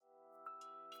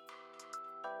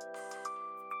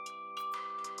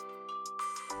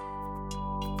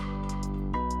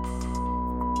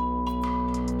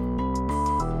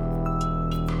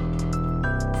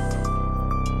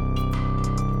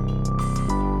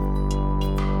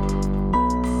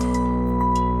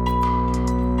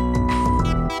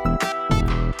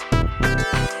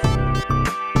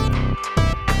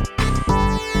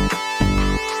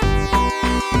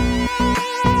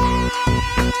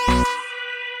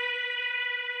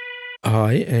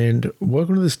Hi, and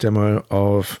welcome to this demo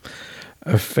of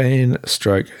a fan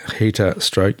stroke heater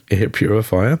stroke air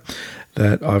purifier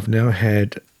that I've now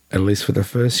had, at least for the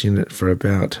first unit, for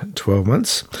about 12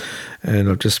 months. And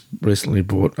I've just recently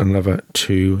bought another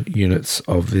 2 units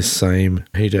of this same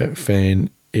heater fan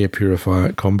air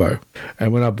purifier combo.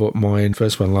 And when I bought mine,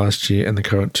 first one last year and the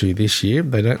current 2 this year,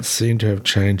 they don't seem to have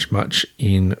changed much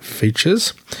in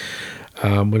features.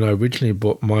 When I originally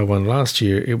bought my one last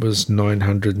year, it was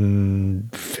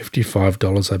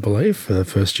 $955, I believe, for the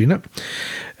first unit.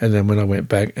 And then when I went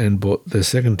back and bought the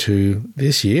second 2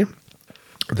 this year,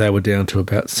 they were down to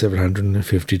about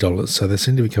 $750. So they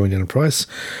seem to be coming down in price.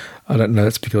 I don't know,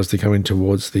 it's because they're coming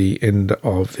towards the end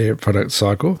of their product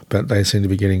cycle, but they seem to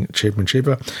be getting cheaper and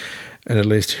cheaper. And at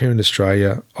least here in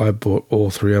Australia, I bought all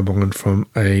 3 of mine from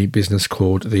a business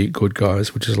called The Good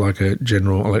Guys, which is like a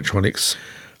general electronics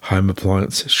home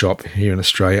appliance shop here in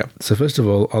Australia. So first of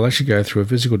all, I'll actually go through a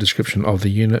physical description of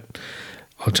the unit.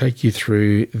 I'll take you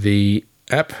through the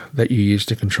app that you use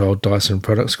to control Dyson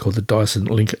products called the Dyson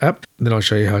Link app. Then I'll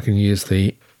show you how I can use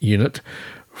the unit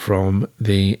from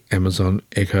the Amazon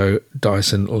Echo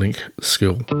Dyson Link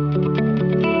skill.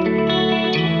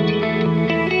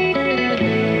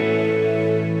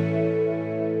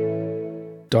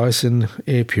 Dyson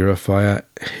Air Purifier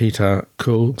heater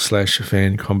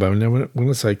cool/fan combo. Now, when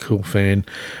I say cool fan,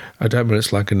 I don't mean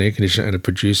it's like an air conditioner and it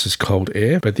produces cold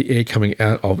air, but the air coming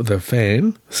out of the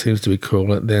fan seems to be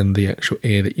cooler than the actual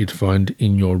air that you'd find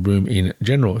in your room in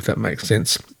general, if that makes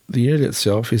sense. The unit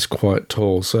itself is quite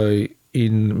tall, so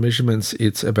in measurements,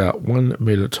 it's about 1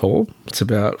 meter tall. It's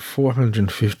about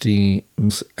 450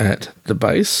 at the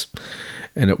base,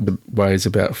 and it weighs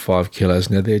about 5 kilos.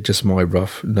 Now, they're just my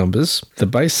rough numbers. The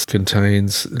base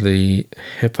contains the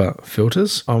HEPA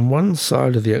filters on one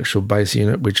side of the actual base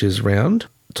unit, which is round.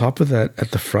 Top of that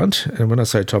at the front, and when I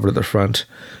say top of it at the front,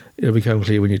 it'll become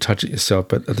clear when you touch it yourself,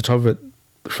 but at the top of it,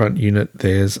 front unit,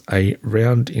 there's a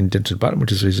round indented button,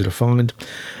 which is easy to find,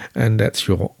 and that's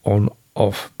your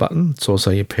on-off button. It's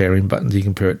also your pairing button. You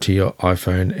can pair it to your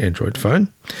iPhone, Android phone.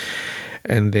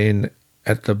 And then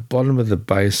at the bottom of the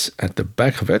base, at the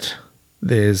back of it,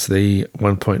 there's the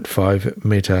 1.5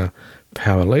 meter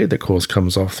power lead that, of course,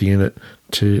 comes off the unit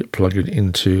to plug it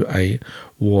into a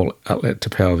wall outlet to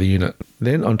power the unit.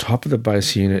 Then on top of the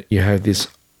base unit, you have this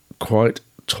quite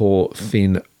tall,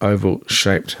 thin,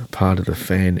 oval-shaped part of the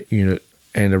fan unit,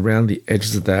 and around the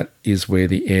edges of that is where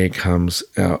the air comes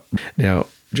out. Now,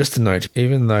 just to note,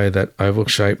 even though that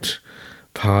oval-shaped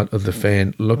part of the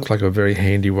fan looks like a very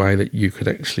handy way that you could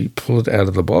actually pull it out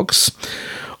of the box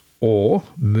or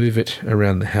move it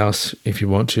around the house if you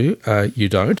want to, you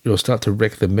don't. You'll start to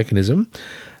wreck the mechanism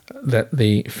that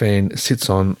the fan sits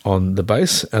on the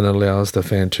base and allows the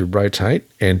fan to rotate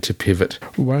and to pivot.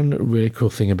 One really cool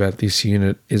thing about this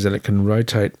unit is that it can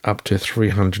rotate up to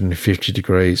 350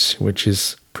 degrees, which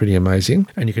is pretty amazing.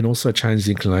 And you can also change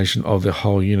the inclination of the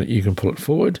whole unit. You can pull it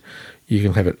forward, you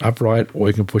can have it upright, or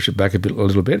you can push it back a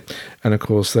little bit. And of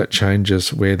course, that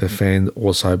changes where the fan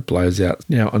also blows out.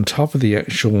 Now, on top of the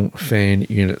actual fan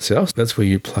unit itself, that's where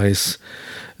you place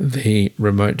the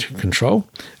remote control.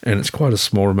 And it's quite a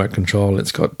small remote control.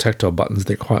 It's got tactile buttons.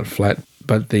 They're quite flat.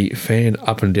 But the fan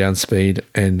up and down speed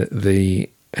and the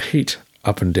heat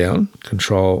up and down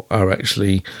control are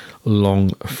actually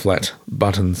long, flat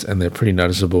buttons, and they're pretty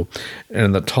noticeable. And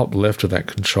in the top left of that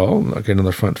control, again on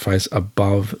the front face,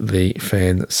 above the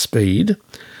fan speed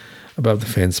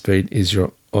is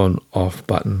your on-off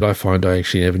button. I find I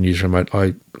actually never use remote.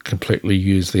 I completely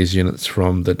use these units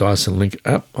from the Dyson Link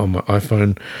app on my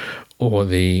iPhone or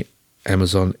the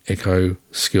Amazon Echo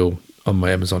skill on my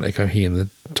Amazon Echo here in the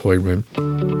toy room.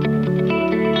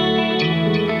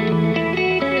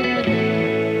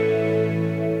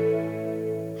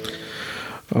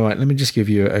 All right, let me just give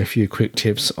you a few quick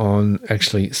tips on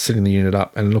actually setting the unit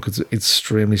up. And look, it's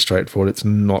extremely straightforward. It's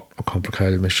not a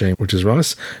complicated machine, which is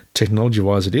nice.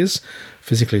 Technology-wise, it is.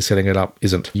 Physically setting it up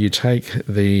isn't. You take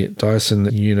the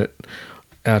Dyson unit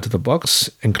out of the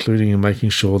box, including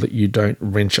making sure that you don't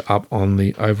wrench up on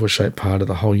the oval-shaped part of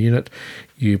the whole unit.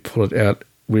 You pull it out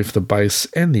with the base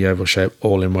and the oval shape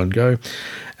all in one go.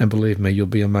 And believe me, you'll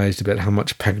be amazed about how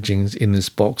much packaging is in this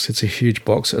box. It's a huge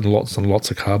box and lots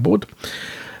of cardboard.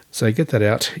 So get that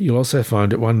out. You'll also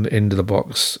find at one end of the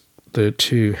box the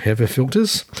 2 HEPA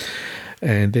filters,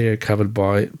 and they're covered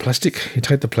by plastic. You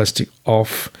take the plastic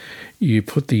off, you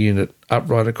put the unit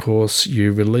upright, of course,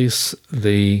 you release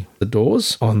the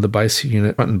doors on the base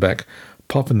unit front and back,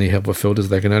 pop in the HEPA filters.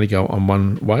 They can only go on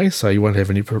one way, so you won't have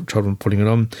any trouble putting it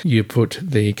on. You put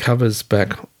the covers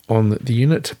back on the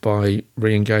unit by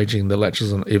re-engaging the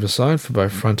latches on either side for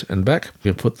both front and back.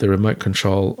 You can put the remote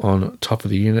control on top of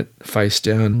the unit face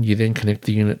down. You then connect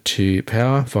the unit to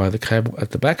power via the cable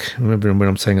at the back. Remember when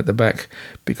I'm saying at the back,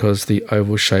 because the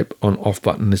oval shape on off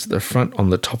button is at the front on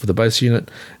the top of the base unit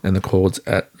and the cord's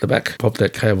at the back. Pop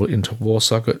that cable into wall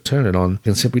socket, turn it on. You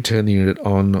can simply turn the unit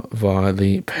on via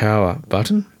the power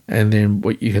button. And then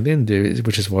what you can then do is,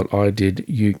 which is what I did,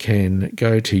 you can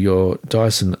go to your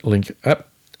Dyson Link app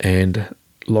and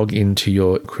log into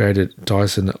your created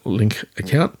Dyson Link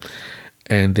account.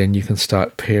 And then you can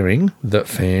start pairing the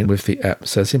fan with the app.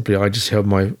 So simply I just held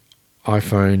my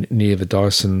iPhone near the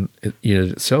Dyson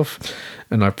unit itself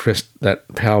and I pressed that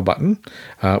power button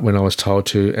when I was told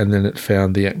to, and then it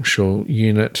found the actual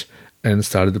unit and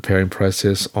started the pairing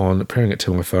process on pairing it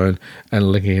to my phone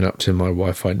and linking it up to my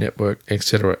Wi-Fi network,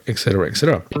 etc., etc.,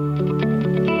 etc.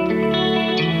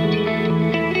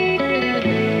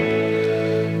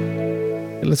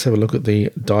 Let's have a look at the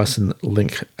Dyson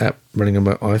Link app running on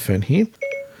my iPhone here.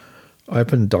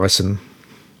 Open Dyson.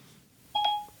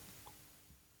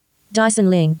 Dyson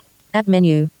Link, app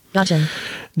menu, button.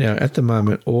 Now, at the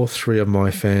moment, all three of my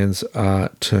fans are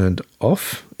turned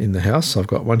off in the house. I've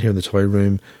got one here in the toy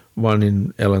room, one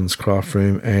in Ellen's craft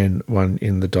room, and one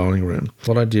in the dining room.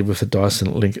 What I did with the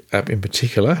Dyson Link app in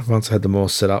particular, once I had them all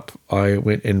set up, I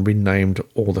went and renamed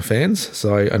all the fans,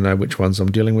 so I know which ones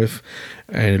I'm dealing with,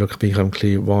 and it'll become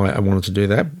clear why I wanted to do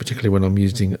that, particularly when I'm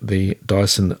using the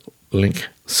Dyson Link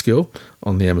skill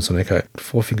on the Amazon Echo.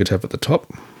 4-finger tap at the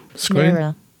top screen.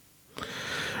 Mirror.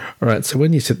 All right, so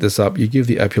when you set this up, you give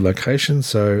the app your location.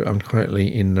 So I'm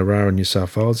currently in Narara, New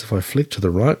South Wales. If I flick to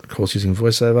the right, of course using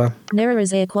VoiceOver.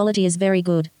 Narara's air quality is very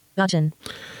good, button.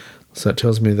 So it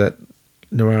tells me that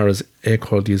Narara's air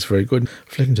quality is very good.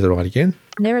 Flicking to the right again.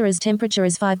 Narara's temperature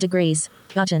is 5 degrees,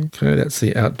 button. Okay, that's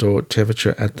the outdoor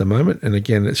temperature at the moment. And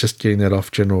again, it's just getting that off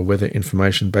general weather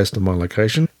information based on my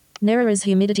location. Narara's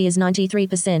humidity is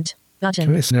 93%,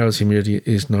 button. Okay, so Narara's humidity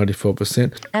is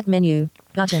 94%. App menu,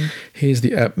 button. Here's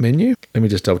the app menu. Let me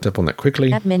just double tap on that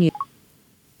quickly. App menu.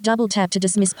 Double tap to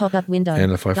dismiss pop-up window.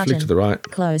 And if I flick to the right.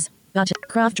 Close, button.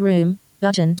 Craft room,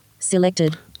 button.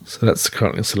 Selected. So that's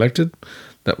currently selected.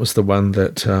 That was the one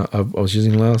that I was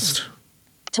using last.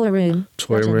 Toy room.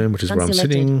 Toy button. room, which is where I'm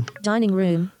sitting. Dining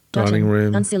room. Dining button.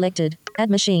 room. Unselected.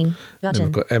 Add machine. Button. Then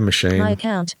we've got add machine. My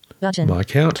account. Button. My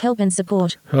account. Help and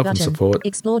support. Help button. and support.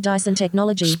 Explore Dyson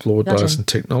technology. Explore button. Dyson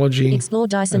technology. Explore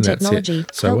Dyson and that's technology.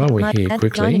 it. So while we're here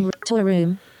quickly, toy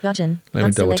room. Button. let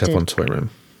me double tap on toy room.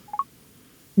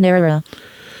 Narara.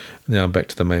 Now I'm back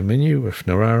to the main menu with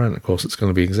Narara, and of course it's going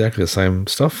to be exactly the same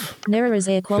stuff. Narara's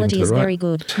air quality is very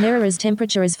good. Narara's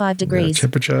temperature is 5 degrees.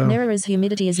 Temperature. Narara's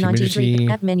humidity is 93.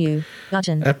 App menu.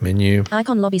 Button. App menu.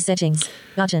 Icon lobby settings.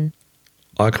 Button.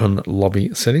 Icon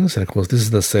lobby settings, and of course this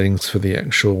is the settings for the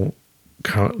actual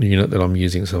current unit that I'm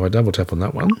using. So if I double tap on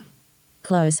that one.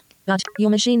 Close.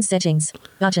 Your machine settings.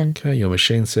 Button. Okay, your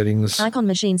machine settings. Icon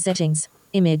machine settings.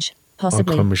 Image.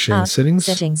 Possibly. Icon machine settings.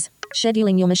 Settings.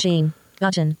 Scheduling your machine.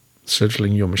 Button.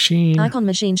 Scheduling your machine. Icon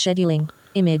machine scheduling.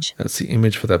 Image. That's the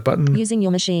image for that button. Using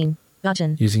your machine.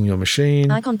 Button. Using your machine.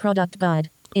 Icon product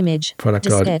guide. Image. Product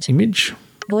Diskette. guide image.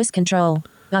 Voice control.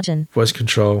 Button. Voice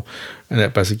control, and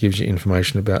that basically gives you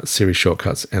information about Siri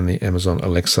shortcuts and the Amazon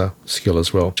Alexa skill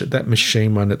as well. That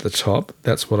machine one at the top,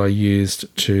 that's what I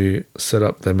used to set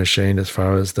up the machine as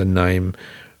far as the name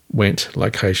went,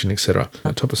 location, etc. At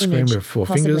the top of the screen we have 4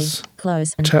 Possibly. fingers.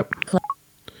 Close. Tap.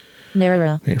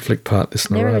 Narara. And flick part this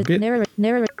Narara bit.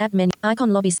 Narara. App menu.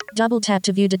 Icon lobbies. Double tap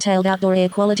to view detailed outdoor air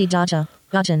quality data.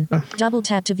 Button. Double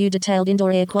tap to view detailed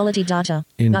indoor air quality data.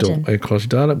 Indoor button. air quality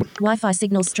data. Wi-Fi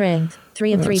signal strength.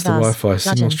 3 of 3 That's bars. the Wi-Fi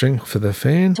signal strength for the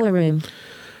fan. Toy room.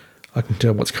 I can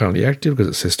tell what's currently active because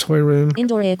it says toy room.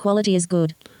 Indoor air quality is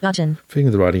good. Button.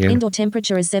 Finger to the right again. Indoor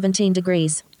temperature is 17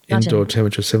 degrees. Button. Indoor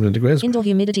temperature 17 degrees. Indoor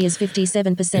humidity is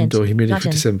 57%. Indoor humidity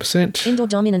Button. 57%. Indoor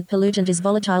dominant pollutant is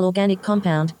volatile organic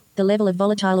compound. The level of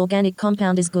volatile organic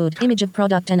compound is good. Image of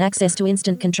product and access to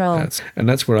instant control.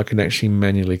 That's where I can actually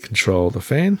manually control the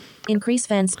fan. Increase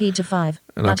fan speed to 5.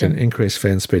 And button. I can increase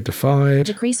fan speed to 5.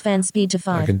 Decrease fan speed to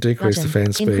 5. I can decrease button. the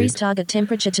fan speed. Increase target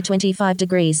temperature to 25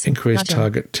 degrees. Increase button.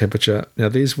 target temperature. Now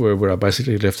these were where I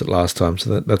basically left it last time,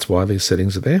 so that's why these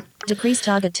settings are there. Decrease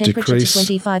target temperature to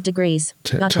 25 degrees.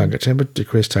 Target temperature.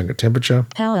 Decrease target temperature.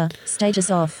 Power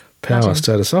status off. Power button.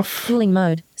 status off. Cooling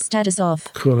mode status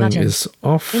off. Cooling button. is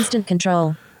off. Instant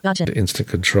control. Button. Instant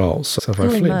control. So if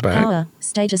Cooling I flick mode. back, Power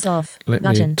status off. let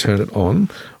button. me turn it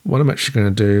on. What I'm actually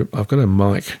going to do, I've got a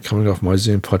mic coming off my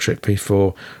Zoom PodTrack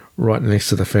P4 right next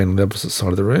to the fan on the opposite side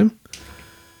of the room.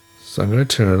 So I'm going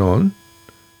to turn it on.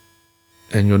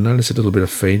 and you'll notice a little bit of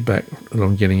feedback that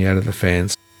I'm getting out of the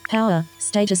fans. Power,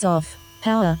 status off.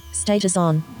 Power, status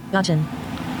on. Button.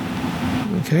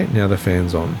 Okay, now the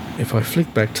fan's on. If I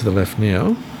flick back to the left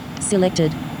now...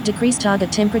 Selected. Decrease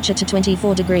target temperature to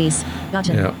 24 degrees.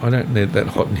 Button. Now, I don't need that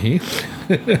hot in here.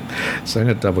 So I'm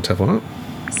going to double tap on it.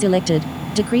 Selected.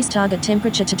 Decrease target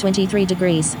temperature to 23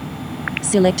 degrees.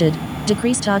 Selected.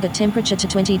 Decrease target temperature to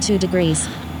 22 degrees.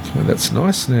 Okay, that's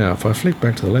nice. Now, if I flick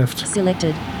back to the left...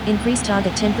 Selected. Increase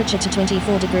target temperature to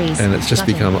 24 degrees. And it's just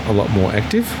Button. become a lot more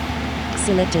active.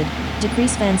 Selected.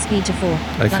 Decrease fan speed to 4.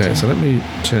 Okay, Button. so let me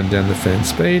turn down the fan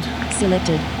speed.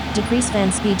 Selected. Decrease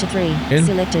fan speed to 3. In.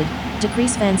 Selected.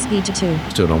 Decrease fan speed to 2.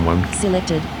 Let's do it on 1.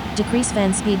 Selected. Decrease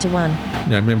fan speed to 1.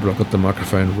 Now remember, I've got the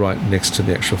microphone right next to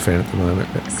the actual fan at the moment.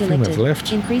 But if I move to the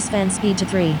left. Increase fan speed to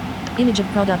 3. Image of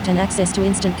product and access to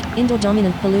instant. Indoor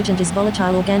dominant pollutant is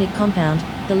volatile organic compound.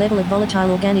 The level of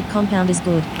volatile organic compound is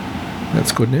good.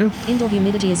 That's good now. Indoor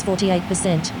humidity is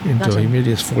 48%. Indoor Button.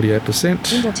 humidity is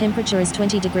 48%. Indoor temperature is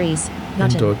 20 degrees.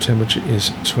 Button. Indoor temperature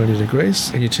is 20 degrees.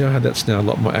 And you tell how that's now a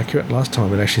lot more accurate. Last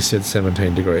time it actually said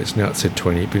 17 degrees. Now it said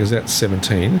 20 because that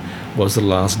 17 was the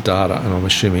last data, and I'm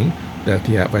assuming that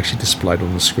the app actually displayed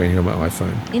on the screen on my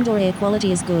iPhone. Indoor air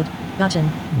quality is good. Button.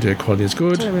 Indoor quality is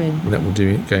good. Tour room. And that will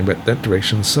do going back that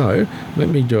direction. So let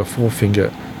me do a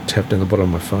 4-finger tap down the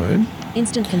bottom of my phone.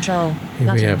 Instant control. Here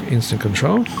Button. we have instant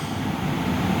control.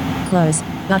 Close.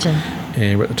 Button.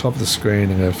 And we're at the top of the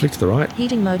screen. I'm going to flick to the right.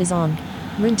 Heating mode is on.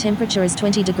 Room temperature is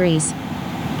 20 degrees.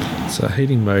 So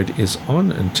heating mode is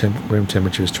on and room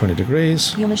temperature is 20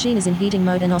 degrees. Your machine is in heating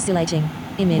mode and oscillating.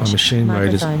 Image. My machine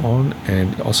mode is Microphone. on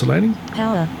and oscillating.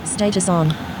 Power. Status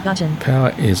on. Button.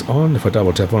 Power is on. If I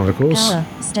double tap on it, of course. Power.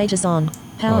 Status on.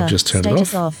 Power. I've just turned it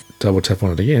Status off. Double tap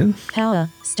on it again. Power.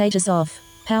 Status off.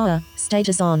 Power.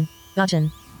 Status on.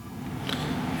 Button.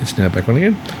 It's now back on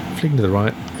again. Flicking to the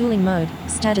right. Cooling mode.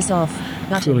 Status off.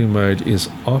 Button. Cooling mode is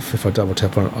off. If I double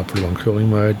tap on it, I put it on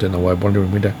cooling mode. Don't know why I wander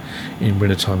in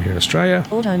winter time here in Australia.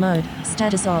 Auto mode.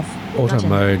 Status off. Auto Button.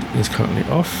 mode is currently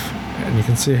off. And you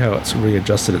can see how it's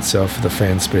readjusted itself for the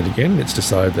fan speed again. It's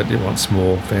decided that it wants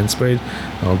more fan speed.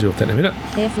 I'll deal with that in a minute.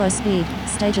 Airflow speed.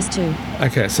 Status 2.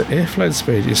 Okay, so airflow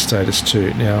speed is status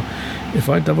 2. Now, if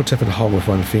I double tap and hold with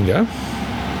one finger,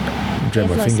 and drag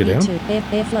my Airflow finger speed down, 2.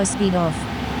 Airflow speed off.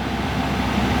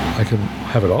 I can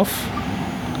have it off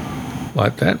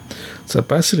like that. So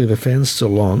basically the fan's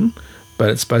still on, but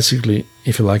it's basically,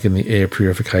 if you like, in the air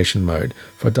purification mode.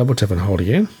 If I double tap and hold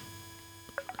again,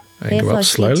 and go up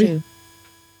slowly,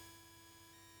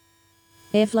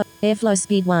 Airflow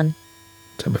speed 1.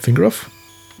 tap my finger off.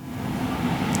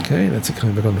 Okay, that's it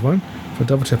coming back on the one. If I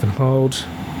double tap and hold,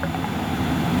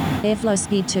 Airflow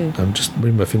speed 2. I'm just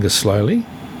moving my finger slowly.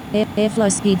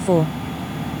 Airflow speed 4.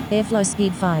 Airflow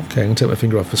speed 5. Okay, I'm going to take my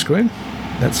finger off the screen.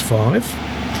 That's 5.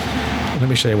 Let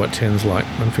me show you what 10's like.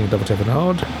 One finger double tap and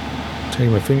hold.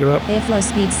 Taking my finger up. Airflow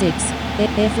speed 6.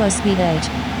 Airflow speed 8.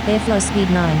 Airflow speed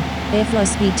 9. Airflow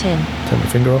speed 10. Take my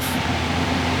finger off.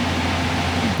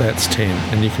 That's 10.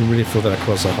 And you can really feel that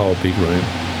across a whole big room.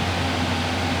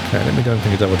 Okay, let me go and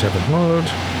finger double tap and hold.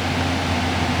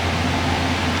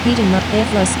 Heating mode.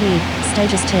 Airflow speed.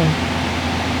 Status 10.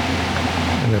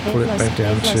 I'm going to put it back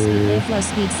down to... Airflow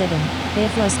speed 7.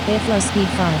 Airflow speed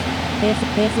 5.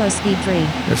 Airflow speed 3.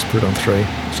 Let's put it on 3.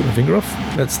 Take my finger off.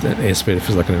 That's the airspeed. It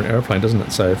feels like an aeroplane, doesn't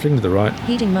it? So flicking to the right.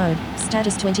 Heating mode.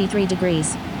 Status 23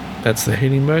 degrees. That's the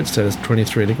heating mode. Status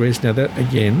 23 degrees. Now that,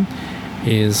 again,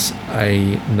 is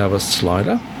another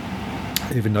slider,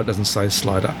 even though it doesn't say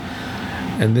slider.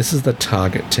 And this is the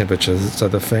target temperature. So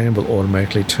the fan will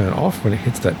automatically turn off when it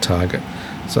hits that target.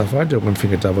 So if I do one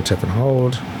finger double tap and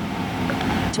hold,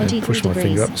 and push my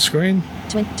finger up the screen.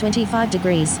 25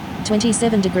 degrees.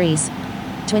 27 degrees.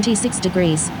 26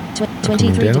 degrees.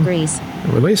 23 degrees.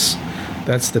 And release.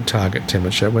 That's the target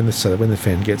temperature. When the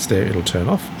fan gets there, it'll turn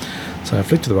off. So I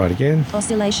flick to the right again.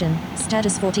 Oscillation.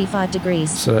 Status 45 degrees.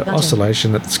 So Button.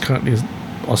 oscillation, that's currently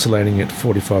oscillating at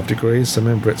 45 degrees. So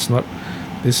remember,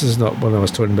 this is not what I was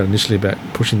talking about initially about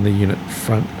pushing the unit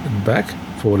front and back,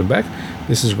 forward and back.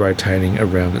 This is rotating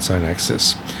around its own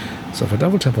axis. So if I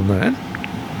double tap on that,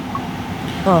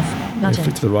 off. and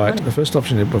flick to the right, the first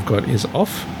option that we've got is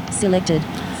off. Selected.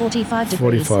 45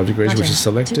 degrees. 45 degrees, Button. which is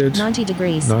selected. 90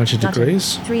 degrees. 90 Button.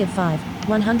 degrees. 3 of 5.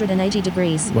 180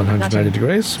 degrees. 180 Button.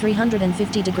 degrees.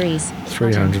 350 degrees.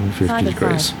 350 5 of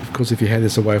degrees. 5. Of course, if you had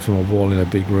this away from a wall in a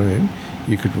big room,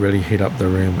 you could really heat up the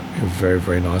room very,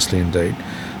 very nicely indeed.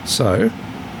 So,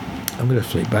 I'm going to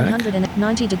flip back.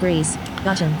 190 degrees.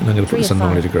 Button. And I'm going to put this on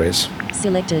 90 degrees.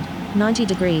 Selected. 90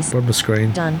 degrees. Bottom of the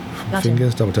screen. Done. Button.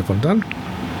 Fingers, double tap on done.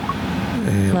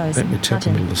 And Close. let me tap the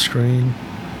Button. middle of the screen.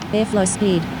 Airflow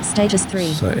speed. Status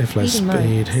 3. So airflow Heating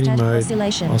speed, heating mode,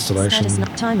 oscillation. Status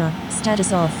timer.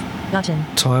 Status off. Button.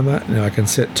 Timer. Now I can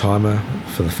set timer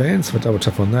for the fans. If I double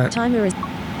tap on that. Timer is...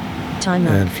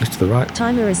 Timer. And flick to the right.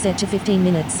 Timer is set to 15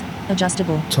 minutes.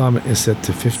 Adjustable. Timer is set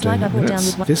to 15 Swipe up or down minutes.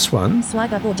 with one, This one,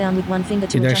 swipe up or down with one finger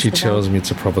to it adjust actually the tells valve. me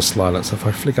it's a proper slider. So if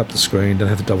I flick up the screen, don't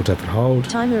have to double tap and hold.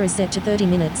 Timer is set to 30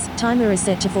 minutes. Timer is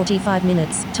set to 45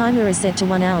 minutes. Timer is set to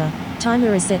 1 hour.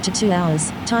 Timer is set to 2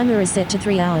 hours. Timer is set to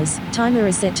 3 hours. Timer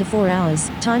is set to 4 hours.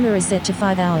 Timer is set to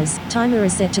 5 hours. Timer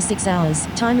is set to 6 hours.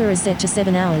 Timer is set to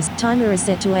 7 hours. Timer is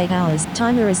set to 8 hours.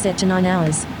 Timer is set to 9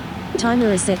 hours. Timer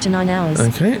is set to 9 hours.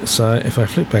 Okay, so if I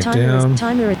flick back down,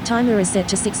 timer is set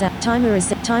to 6 hours. Timer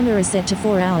is set to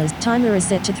 4 hours. Timer is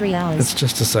set to 3 hours. it's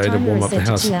just to say to warm up the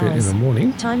house a bit in the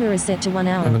morning. Timer is set to 1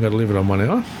 hour. And I'm going to leave it on 1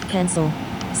 hour. Cancel.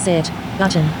 Set.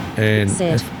 Button. And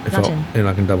Set. if Button. and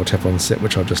I can double tap on set,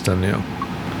 which I've just done now.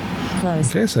 Close.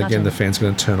 Okay, so again, Button. the fan's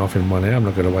going to turn off in 1 hour. I'm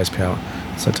not going to waste power.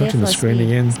 So touching the Airflow screen speed.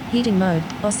 again. Heating mode.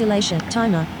 Oscillation.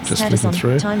 Timer. Just Status flicking on.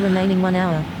 through. Time remaining 1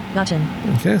 hour. Button.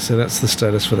 Okay, so that's the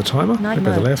status for the timer. Night Flick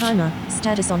to the mode. left. Timer.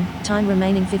 Status on. Time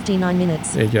remaining 59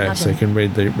 minutes. There you go. Button. So you can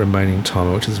read the remaining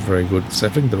timer, which is very good. So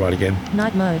flicking to the right again.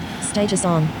 Night mode. Status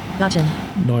on. Button.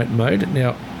 Night mode.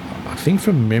 Now, I think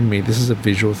from memory, this is a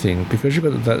visual thing. Because you've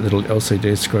got that little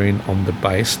LCD screen on the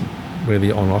base where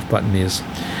the on-off button is.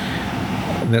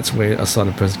 And that's where a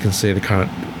sighted person can see the current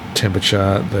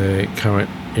temperature, the current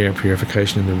air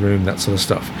purification in the room, that sort of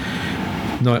stuff.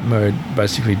 Night mode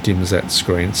basically dims that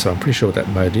screen, so I'm pretty sure what that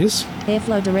mode is.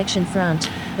 Airflow direction front.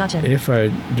 Button.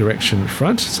 Airflow direction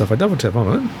front, so if I double tap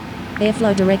on it,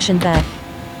 Airflow direction back.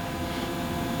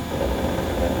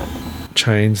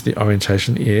 change the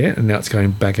orientation of the air, and now it's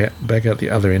going back out the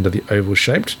other end of the oval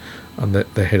shaped on the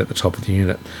head at the top of the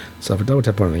unit. So if I double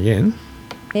tap on it again,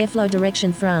 Airflow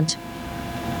direction front.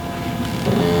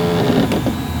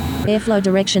 Airflow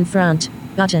direction front.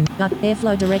 Button.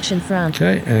 Airflow direction front.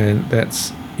 okay, and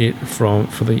that's it for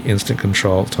the instant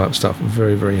control type stuff.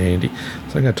 Very, very handy.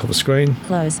 So I'm going to top of screen.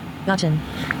 Close. Button.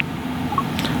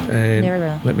 And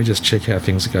Narrower. let me just check how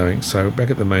things are going. So back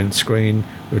at the main screen,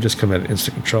 we've just come out of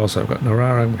instant control. So I've got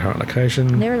Narara, current location.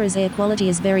 Narrow's air quality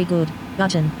is very good.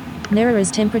 Button.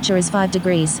 Narrow's temperature is 5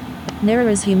 degrees.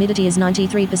 Narrow's humidity is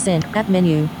 93%. App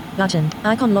menu. Button.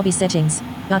 Icon lobby settings.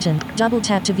 Button. Double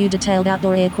tap to view detailed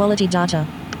outdoor air quality data.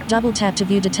 Double tap to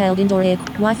view detailed indoor air.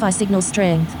 Wi-Fi signal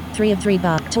strength. 3 of 3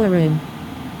 bar. Tour room.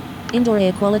 Indoor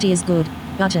air quality is good.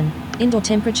 Button. Indoor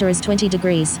temperature is 20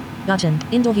 degrees. Button.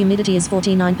 Indoor humidity is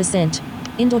 49%.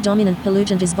 Indoor dominant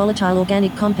pollutant is volatile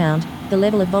organic compound. The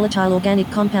level of volatile organic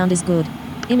compound is good.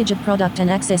 Image of product and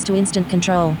access to instant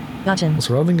control. Button.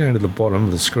 So rather than going to the bottom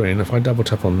of the screen, if I double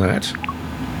tap on that,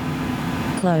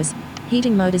 Close.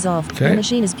 Heating mode is off. Okay. The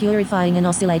machine is purifying and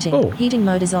oscillating. Oh. Heating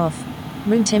mode is off.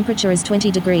 Room temperature is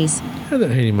 20 degrees. how did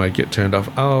that heating mode get turned off?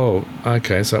 Oh,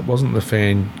 okay, so it wasn't the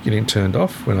fan getting turned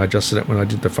off when I adjusted it when I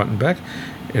did the front and back.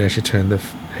 It actually turned the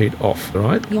heat off,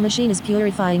 right? Your machine is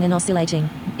purifying and oscillating.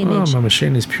 Oh, Image. my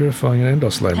machine is purifying and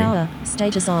oscillating. Power.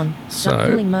 Status on. So-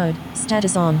 Cooling mode.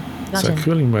 Status on. So Button.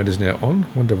 cooling mode is now on.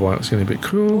 Wonder why it's getting a bit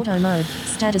cool. Auto mode.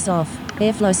 Status off.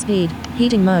 Airflow speed.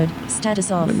 Heating mode.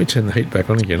 Status off. Let me turn the heat back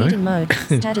on again, Heating eh? mode.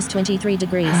 Status 23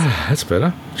 degrees. That's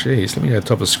better. Jeez, let me go to the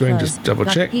top of the screen, Close. just double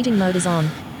But check. Heating mode is on.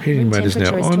 Heating Room mode is now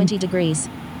temperature is on. 20 degrees.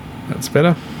 That's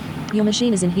better. Your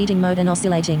machine is in heating mode and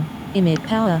oscillating. Image.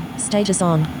 Power. Status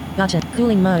on. Button.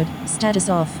 Cooling mode. Status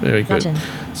off. Very good. Button.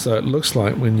 So it looks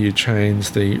like when you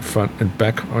change the front and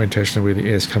back orientation of where the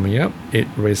air is coming out, it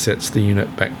resets the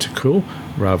unit back to cool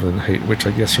rather than heat, which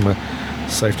I guess from a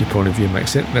safety point of view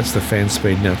makes sense. That's the fan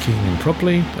speed now kicking in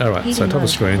properly. All right, Heating so top mode. of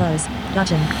screen. Close.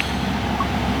 Button.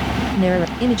 Narrow.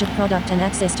 Image of product and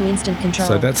access to instant control.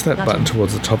 So that's that button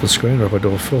towards the top of the screen, or if I do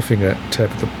a four finger tap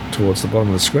towards the bottom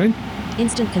of the screen,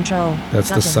 Instant control. that's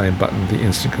the Button. same button, the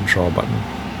instant control button.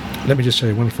 Let me just show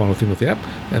you one final thing with the app,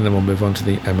 and then we'll move on to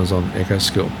the Amazon Echo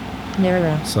skill.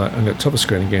 Narrower. So I'm at the top of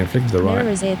screen again, flick to the right.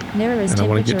 Narrower's air. Narrower's And I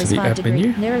wanna temperature get to is the 5 app degrees.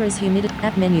 menu. Narrower's humidity.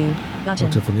 App menu. Button.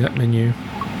 I'll tap on the app menu.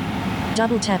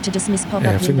 Double tap to dismiss pop-up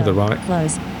Yeah, flick to window. the right.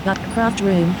 Close. Craft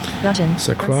room. Button.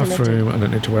 So craft Unselected. room, I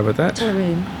don't need to worry about that. Tour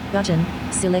room. Button.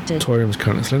 Selected. Toy room's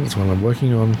currently selected, that's what I'm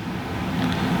working on.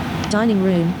 Dining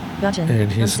room. Button.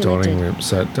 And here's the Unselected. dining room.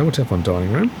 So double tap on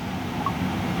dining room.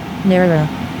 Narrower.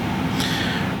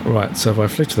 Right, so if I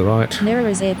flick to the right,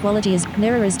 Narrower's air quality is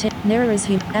Narrower's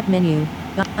app menu.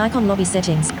 Icon lobby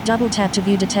settings. Double tap to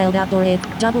view detailed outdoor air.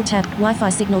 Double tap Wi-Fi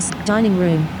signals. Dining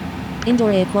room.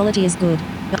 Indoor air quality is good.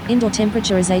 Indoor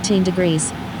temperature is 18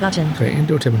 degrees. Button. okay,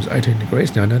 indoor temperature is 18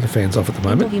 degrees. Now I know the fan's off at the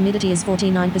Indoor moment. humidity is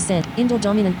 49%. Indoor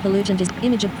dominant pollutant is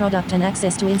image of product and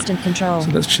access to instant control. So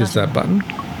let's choose that button.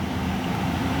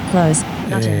 Close.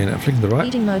 Button. And I'm flicking the right.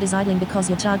 Heating mode is idling because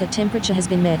your target temperature has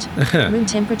been met. Room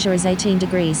temperature is 18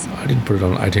 degrees. I didn't put it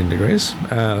on 18 degrees.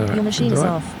 Your machine is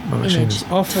off. My machine is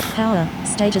off. Power.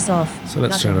 Status off. So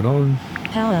let's Button. turn it on.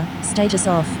 Power. Status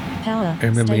off. Power. And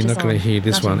remember, you're Status not going to on. hear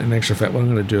this Button. one. In actual fact, what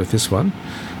I'm going to do with this one,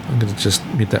 I'm going to just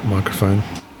mute that microphone.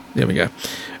 There we go.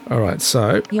 All right,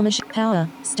 so Your machine. Power.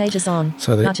 Status on.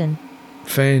 So the- Button.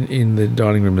 fan in the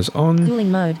dining room is on. Cooling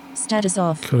mode. Status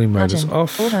off. Cooling mode is Button.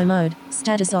 off. Auto mode.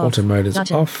 Status off. Auto mode is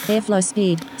Button. off. Airflow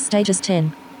speed. Status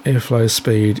 10. Airflow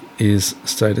speed is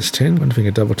status 10. One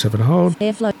finger double tap and hold.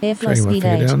 Airflow Dragging my speed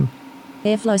finger 8. down.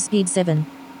 Airflow speed 7.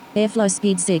 Airflow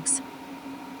speed 6.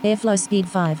 Airflow speed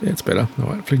 5. Yeah, it's better. All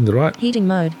right, flicking the right. Heating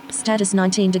mode. Status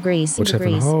 19 degrees. Double tap and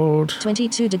degrees. hold.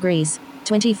 22 degrees.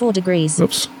 24 degrees.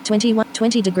 Whoops.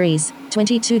 20 degrees.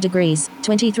 22 degrees.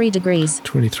 23 degrees.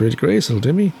 23 degrees. It'll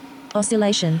do me.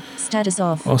 Oscillation. Status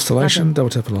off. Oscillation. Button. Double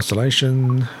tap on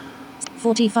oscillation.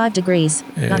 45 degrees.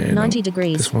 And 90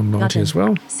 degrees. this one 90 Button. as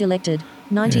well. Selected.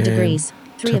 90 And degrees.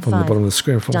 3 Tap of on the 5. bottom of the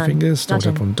screen with 4 Done. fingers. Double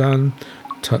tap Button. on done.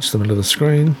 Touch the middle of the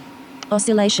screen.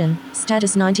 Oscillation.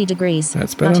 Status 90 degrees.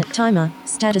 That's better. Button. Timer.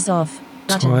 Status off.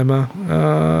 Button. Timer.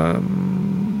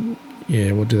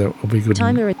 Yeah, we'll do that. We'll be good.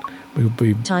 Timer.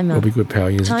 Timer. We'll be good power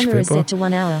usage. Timer is people. set to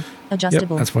 1 hour.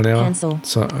 Adjustable. Yep, that's 1 hour. Cancel.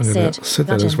 So I'm going to Set. set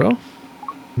that as Button.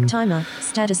 well. Timer.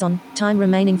 Status on. Time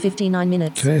remaining 59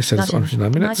 minutes. Okay, status Button. on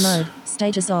 59 minutes. Night mode.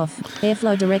 Status off.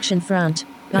 Airflow direction front.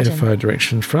 Button. Airflow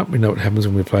direction front. We know what happens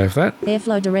when we play with that.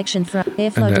 Airflow direction front.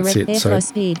 Airflow And that's direct. it. Airflow So-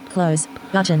 speed. Close.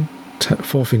 Button.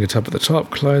 Four finger tap at the top.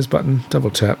 Close button.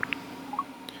 Double tap.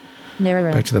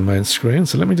 Narrower. Back to the main screen.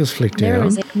 So let me just flick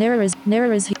down.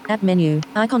 Narrow is app menu.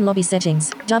 Icon lobby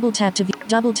settings. Double tap to view.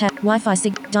 Double tap. Wi-Fi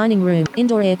dining room.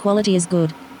 Indoor air quality is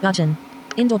good. Button.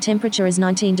 Indoor temperature is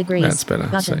 19 degrees. That's better.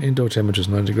 So Button. indoor temperature is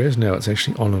 9 degrees. Now it's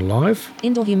actually on and live.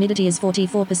 Indoor humidity is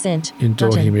 44%. Indoor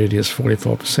Button. humidity is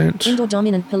 44%. Indoor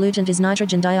dominant pollutant is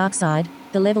nitrogen dioxide.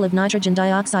 The level of nitrogen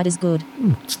dioxide is good.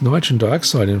 It's nitrogen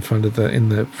dioxide in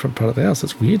the front part of the house.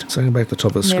 That's weird. So going back to the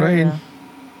top of the screen.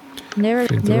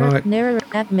 Flick the right. Narrow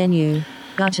app menu.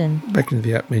 Button. Back into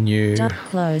the app menu.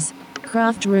 Close.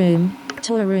 Craft room.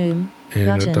 Toy room. And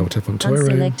Button. double tap on toy room.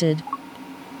 Unselected.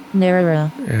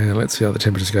 Narrower. And let's see how the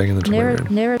temperature's going in the toy room.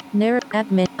 Narrow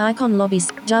app menu. Icon lobbies.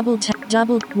 Double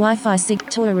Wi-Fi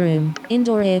toy room.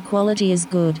 Indoor air quality is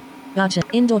good. Button.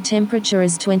 Indoor temperature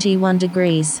is 21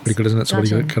 degrees. Pretty good, isn't it? So what are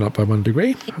you going to cut up by 1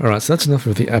 degree? All right, so that's enough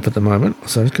of the app at the moment.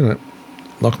 So I'm just going to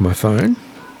lock my phone.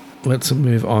 Let's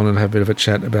move on and have a bit of a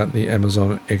chat about the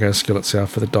Amazon Echo skill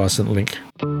itself for the Dyson Link.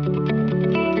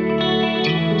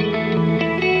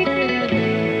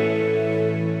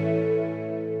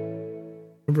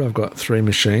 Remember, I've got 3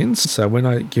 machines. So when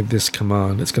I give this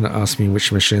command, it's going to ask me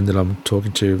which machine that I'm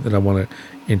talking to that I want to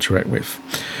interact with.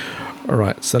 All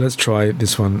right, so let's try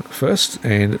this one first.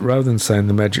 And rather than saying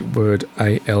the magic word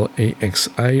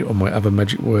ALEXA or my other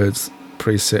magic words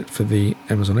preset for the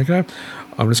Amazon Echo,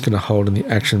 I'm just going to hold in the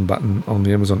action button on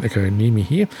the Amazon Echo near me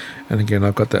here. And again,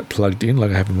 I've got that plugged in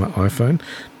like I have in my iPhone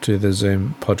to the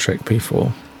Zoom PodTrack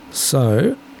P4.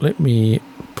 So let me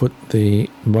put the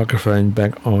microphone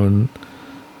back on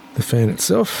the fan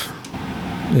itself.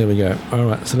 There we go. All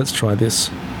right, so let's try this.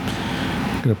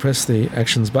 I'm going to press the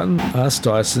actions button. Ask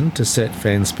Dyson to set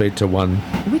fan speed to 1.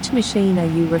 Which machine are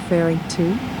you referring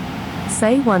to?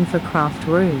 Say 1 for craft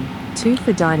room, 2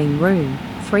 for dining room,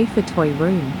 3 for toy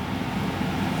room.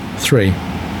 3.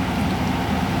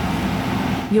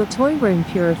 Your toy room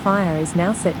purifier is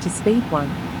now set to speed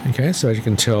 1. Okay, so as you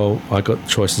can tell, I got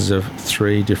choices of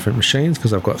 3 different machines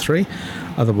because I've got 3.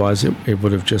 Otherwise, it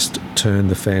would have just turned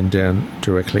the fan down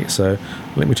directly. So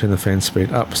let me turn the fan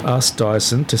speed up. Ask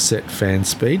Dyson to set fan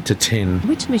speed to 10.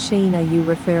 Which machine are you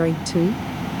referring to?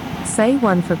 Say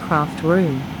 1 for craft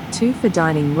room, 2 for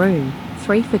dining room,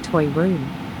 3 for toy room.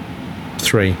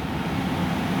 3.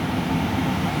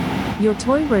 Your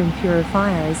toy room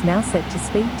purifier is now set to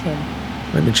speed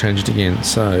 10. Let me change it again.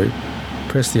 So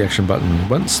press the action button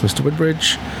once, Mr.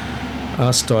 Woodbridge.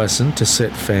 Ask Dyson to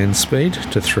set fan speed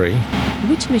to 3.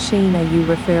 Which machine are you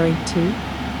referring to?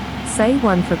 Say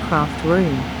 1 for craft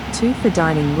room, 2 for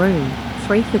dining room,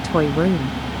 3 for toy room.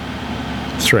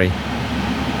 3.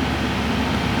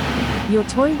 Your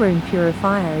toy room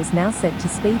purifier is now set to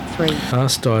speed 3.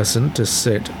 Ask Dyson to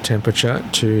set temperature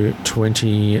to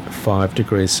 25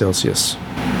 degrees Celsius.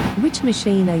 Which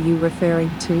machine are you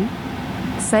referring to?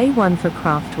 Say 1 for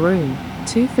craft room,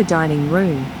 2 for dining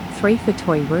room, 3 for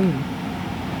toy room.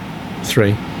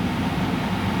 3.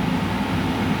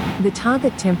 The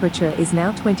target temperature is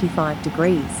now 25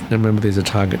 degrees. And remember, these are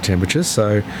target temperatures,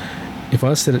 so If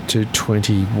I set it to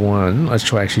 21, let's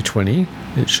try actually 20.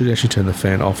 It should actually turn the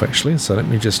fan off actually. So let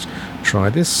me just try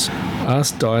this.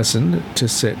 Ask Dyson to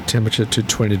set temperature to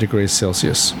 20 degrees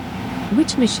Celsius.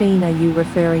 Which machine are you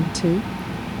referring to?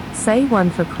 Say 1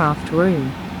 for craft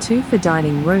room, 2 for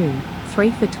dining room,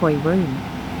 3 for toy room.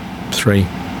 3.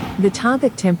 The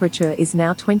target temperature is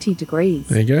now 20 degrees.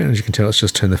 There you go. And as you can tell, it's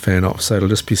just turned the fan off. So it'll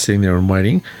just be sitting there and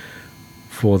waiting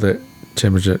for the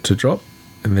temperature to drop.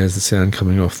 And there's the sound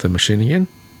coming off the machine again.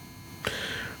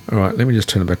 Alright, let me just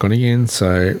turn it back on again.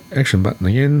 So, action button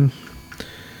again.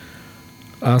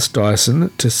 Ask Dyson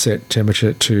to set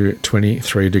temperature to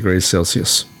 23 degrees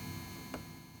Celsius.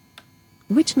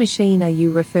 Which machine are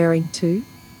you referring to?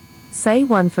 Say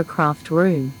 1 for craft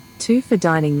room, 2 for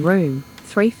dining room,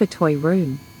 3 for toy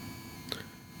room.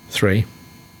 3.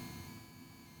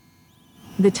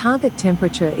 The target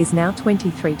temperature is now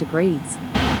 23 degrees.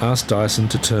 Ask Dyson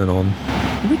to turn on.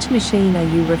 Which machine are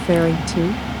you referring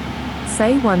to?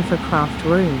 Say 1 for craft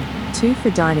room, 2 for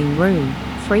dining room,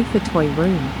 3 for toy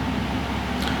room.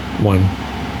 1.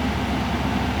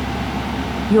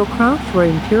 Your craft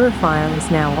room purifier is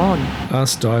now on.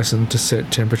 Ask Dyson to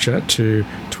set temperature to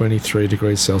 23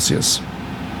 degrees Celsius.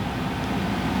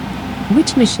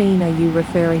 Which machine are you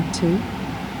referring to?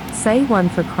 Say 1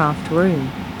 for craft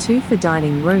room, 2 for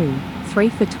dining room, 3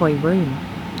 for toy room.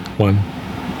 1.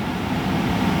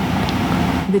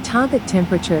 The target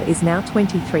temperature is now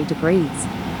 23 degrees.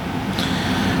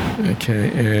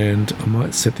 Okay, and I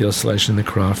might set the oscillation in the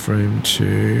craft room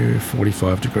to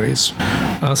 45 degrees.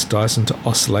 Ask Dyson to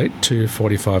oscillate to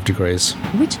 45 degrees.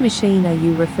 Which machine are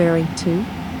you referring to?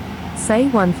 Say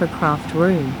 1 for craft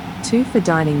room, 2 for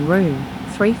dining room,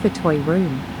 3 for toy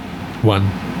room.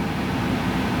 1.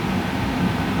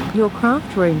 Your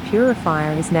craft room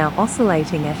purifier is now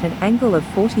oscillating at an angle of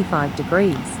 45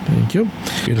 degrees. Thank you.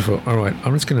 Beautiful. All right,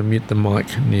 I'm just going to mute the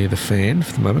mic near the fan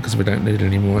for the moment because we don't need it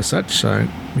anymore as such. So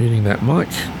muting that mic.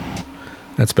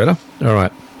 That's better. All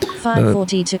right.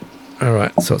 5:42. All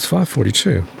right, so it's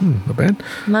 5:42. Not bad.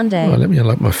 Monday. All right, let me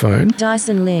unlock my phone.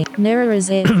 Dyson link. Nero's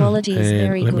air quality is And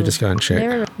very let good. me just go and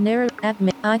check. Nero app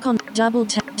icon double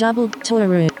toy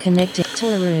room connected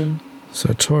toy room.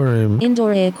 So toy room.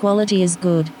 Indoor air quality is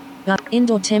good. But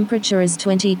indoor temperature is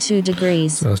 22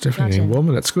 degrees. So it's definitely getting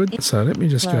warmer. That's good. So let me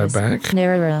just go back.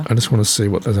 Nero. I just want to see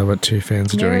what those other two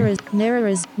fans are doing.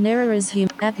 Nero's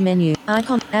app menu.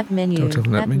 Icon app menu. Double tap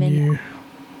on that menu.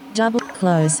 Double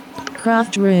close.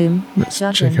 Craft room. Let's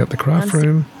button. check out the craft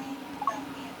room.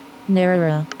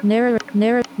 Nero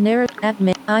app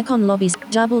menu. Icon lobbies.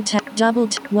 Double tap.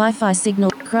 Wi-Fi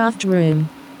signal. Craft room.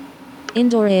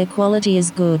 Indoor air quality is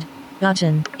good.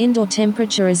 Button. Indoor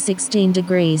temperature is 16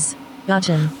 degrees.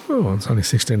 Button. Oh, it's only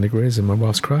 16 degrees in my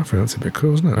wife's craft room. That's a bit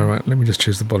cool, isn't it? All right, let me just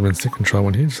choose the bottom and stick control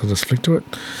one here. So I'll just flick to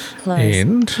it. Close.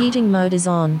 And heating mode is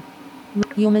on.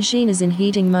 Your machine is in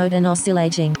heating mode and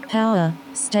oscillating. Power.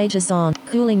 Status on.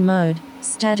 Cooling mode.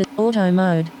 Status. Auto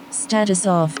mode. Status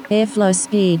off. Airflow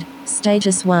speed.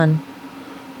 Status 1.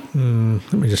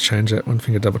 let me just change that. One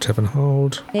finger double tap and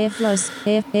hold.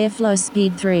 Airflow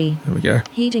speed 3. There we go.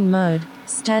 Heating mode.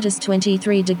 Status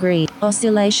 23 degree.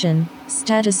 Oscillation.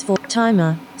 Status 4.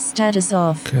 Timer. Status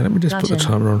off. Okay, let me just put the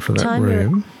timer on for that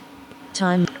room.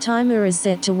 Timer is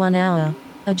set to 1 hour.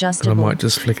 Adjustable. And I might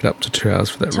just flick it up to 2 hours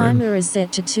for that room. Timer is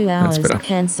set to 2 hours. That's better.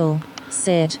 Cancel.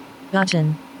 Set.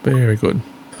 Button. Very good.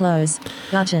 Close.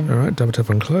 Button. All right, double tap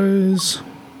on close.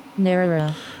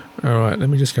 Narrower. All right, let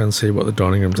me just go and see what the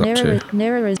dining room's up to.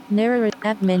 Narrower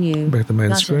app menu. Back to the main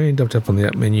button. screen, double tap on the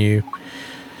app menu.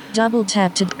 Double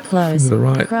tap to close. To the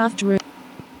right. Craft room.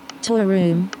 Toy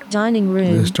room. Dining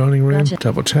room. There's dining room, button.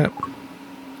 double tap.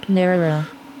 Narrower.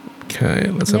 Okay,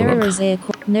 let's have a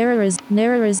look.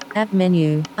 Narrower's app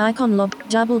menu. Icon lock.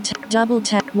 Double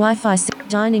tap. Wi-Fi.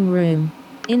 Dining room.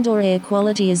 Indoor air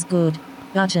quality is good.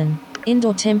 Button.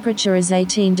 Indoor temperature is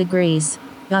 18 degrees.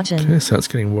 Button. Okay, so it's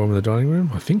getting warm in the dining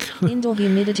room, I think. Indoor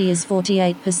humidity is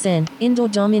 48%. Indoor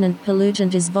dominant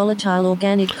pollutant is volatile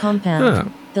organic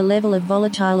compound. The level of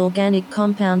volatile organic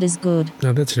compound is good.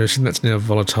 Now that's interesting. That's now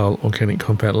volatile organic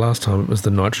compound. Last time it was the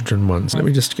nitrogen one. So let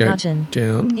me just go button.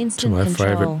 down Instant to my control.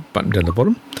 favourite button down the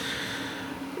bottom.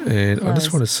 And close. I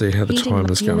just want to see how the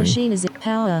timer's Your going. machine is in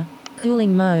power,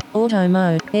 cooling mode, auto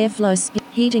mode, airflow speed,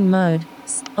 heating mode,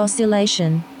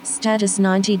 oscillation, status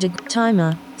 90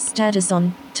 timer, status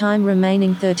on, time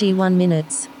remaining 31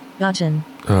 minutes. Button.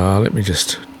 Let me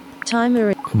just...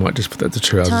 Timer. I might just put that to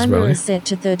 2 hours as Timer well. is set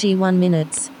to 31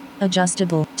 minutes.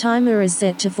 Adjustable. Timer is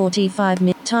set to 45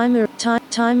 minutes.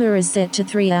 Timer is set to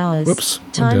 3 hours. Whoops.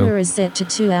 Timer is set to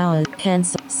 2 hours.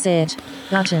 Cancel. Set.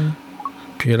 Button.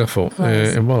 Beautiful.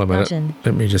 And while I'm at it,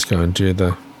 let me just go and do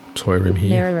the toy room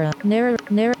here. App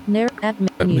App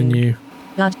menu.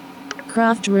 menu.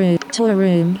 Craft room. Toy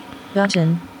room.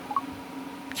 Button.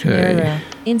 Okay.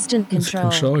 Instant That's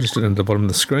control. just at the bottom of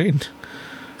the screen.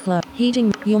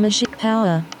 Heating. Your machine.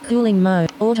 Power. Cooling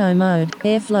mode. Auto mode.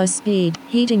 Airflow speed.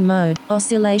 Heating mode.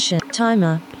 Oscillation.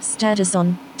 Timer. Status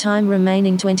on. Time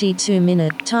remaining 22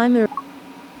 minutes. Timer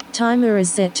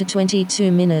is set to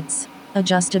 22 minutes.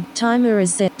 Adjusted. Timer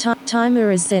is set. Timer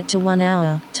is set to 1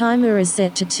 hour. Timer is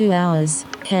set to 2 hours.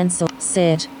 Cancel.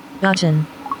 Set. Button.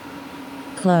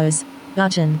 Close.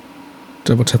 Button.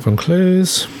 Double tap on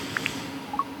close.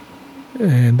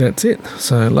 And that's it.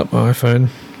 So lock my iPhone.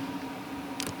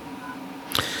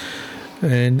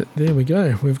 And there we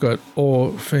go. We've got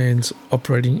all fans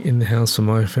operating in the house for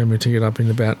my family to get up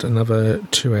in about another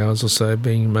 2 hours or so,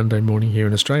 being Monday morning here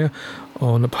in Australia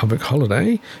on a public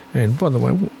holiday. And by the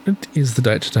way, it is the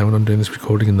date today when I'm doing this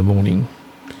recording in the morning.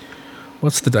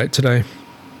 What's the date today?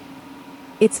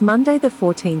 It's Monday the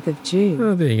 14th of June.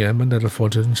 Oh, there you go. Monday the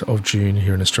 14th of June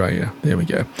here in Australia. There we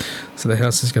go. So the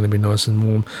house is going to be nice and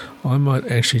warm. I might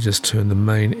actually just turn the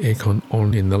main aircon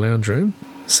on in the lounge room.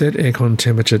 Set aircon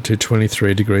temperature to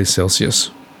 23 degrees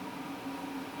Celsius.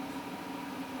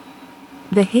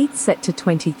 The heat's set to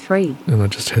 23. And I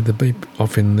just had the beep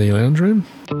off in the lounge room.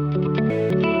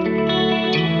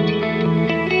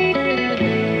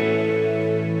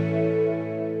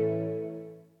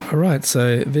 Alright,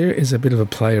 so there is a bit of a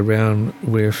play around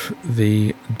with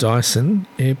the Dyson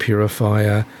Air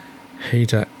Purifier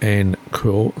heater and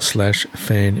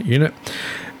cool/fan unit.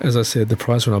 As I said, the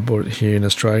price when I bought it here in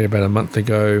Australia about a month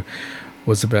ago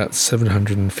was about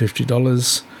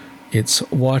 $750. It's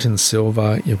white and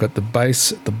silver. You've got the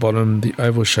base at the bottom, the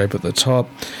oval shape at the top,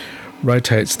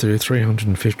 rotates through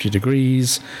 350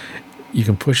 degrees. You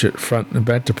can push it front and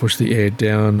back to push the air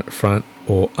down, front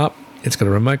or up. It's got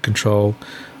a remote control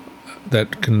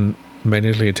that can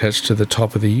magnetically attach to the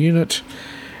top of the unit.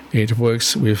 It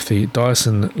works with the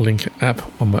Dyson Link app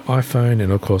on my iPhone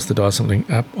and of course the Dyson Link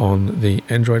app on the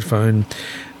Android phone.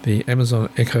 The Amazon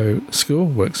Echo School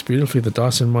works beautifully, the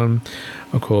Dyson one,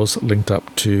 of course, linked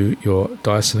up to your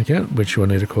Dyson account, which you will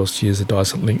need, of course, to use the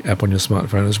Dyson Link app on your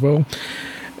smartphone as well.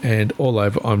 And all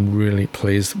over, I'm really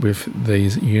pleased with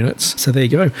these units. So there you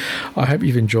go. I hope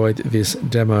you've enjoyed this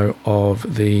demo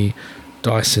of the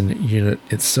Dyson unit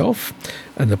itself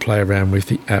and the play around with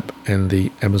the app and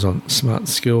the Amazon Smart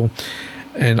Skill.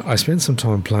 And I spent some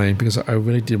time playing because I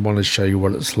really did want to show you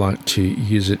what it's like to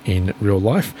use it in real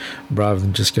life rather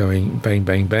than just going bang,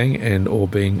 bang, bang and all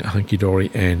being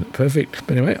hunky-dory and perfect.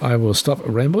 But anyway, I will stop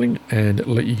rambling and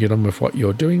let you get on with what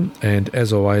you're doing. And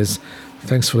as always,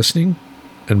 thanks for listening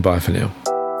and bye for now.